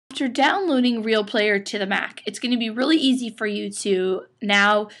after downloading Real Player to the Mac, it's going to be really easy for you to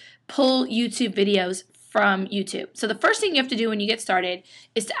now pull YouTube videos from YouTube. So the first thing you have to do when you get started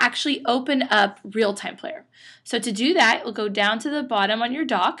is to actually open up Real-Time Player. So to do that, you'll go down to the bottom on your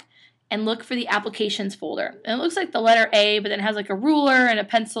dock and look for the Applications folder. And it looks like the letter A, but then it has like a ruler and a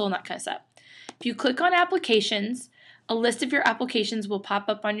pencil and that kind of stuff. If you click on Applications, a list of your applications will pop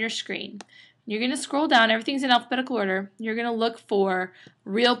up on your screen. You're going to scroll down, everything's in alphabetical order. You're going to look for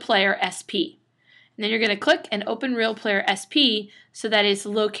Real Player SP. And then you're going to click and open Real Player SP so that it's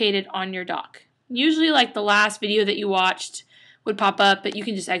located on your dock. Usually like the last video that you watched would pop up, but you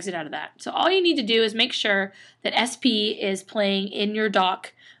can just exit out of that. So all you need to do is make sure that SP is playing in your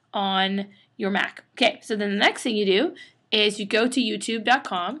dock on your Mac. Okay, so then the next thing you do is you go to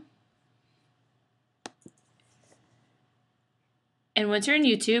youtube.com. And once you're in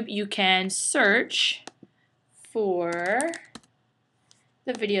YouTube, you can search for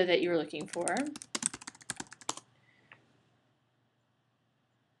the video that you're looking for.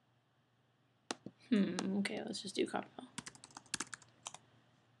 Okay, let's just do copy.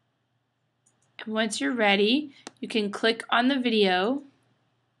 And once you're ready, you can click on the video.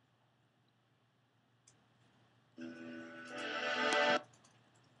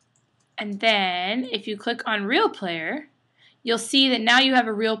 And then if you click on Real Player, you'll see that now you have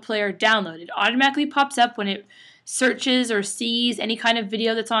a Real Player downloaded. It automatically pops up when it searches or sees any kind of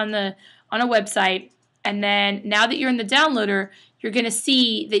video that's on a website. And then now that you're in the downloader, you're going to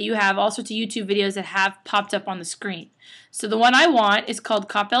see that you have all sorts of YouTube videos that have popped up on the screen. So the one I want is called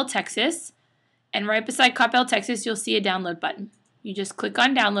Coppell, Texas. And right beside Coppell, Texas, you'll see a download button. You just click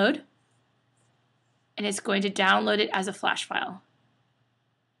on download, and it's going to download it as a flash file.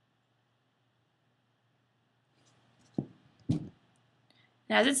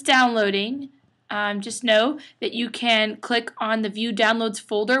 As it's downloading, just know that you can click on the View Downloads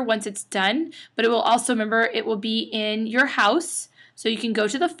folder once it's done, but it will also, remember, it will be in your house. So you can go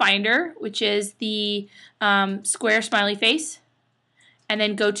to the Finder, which is the square smiley face, and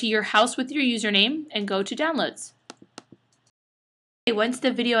then go to your house with your username and go to Downloads. Once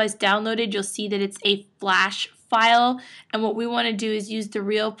the video is downloaded, you'll see that it's a flash file, and what we want to do is use the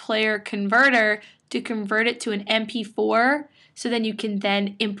Real Player Converter to convert it to an MP4, so then you can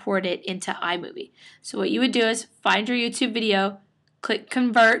then import it into iMovie. So what you would do is find your YouTube video, click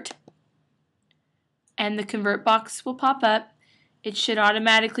Convert, and the Convert box will pop up. It should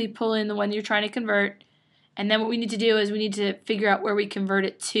automatically pull in the one you're trying to convert. And then what we need to do is we need to figure out where we convert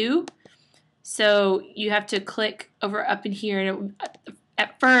it to. So you have to click over up in here, and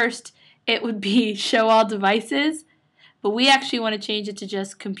at first it would be Show All Devices, but we actually want to change it to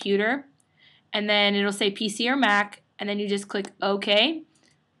just Computer. And then it'll say PC or Mac, and then you just click OK,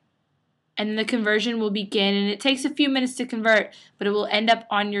 and then the conversion will begin, and it takes a few minutes to convert, but it will end up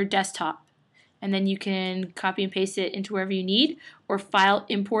on your desktop, and then you can copy and paste it into wherever you need or file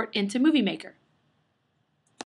import into Movie Maker.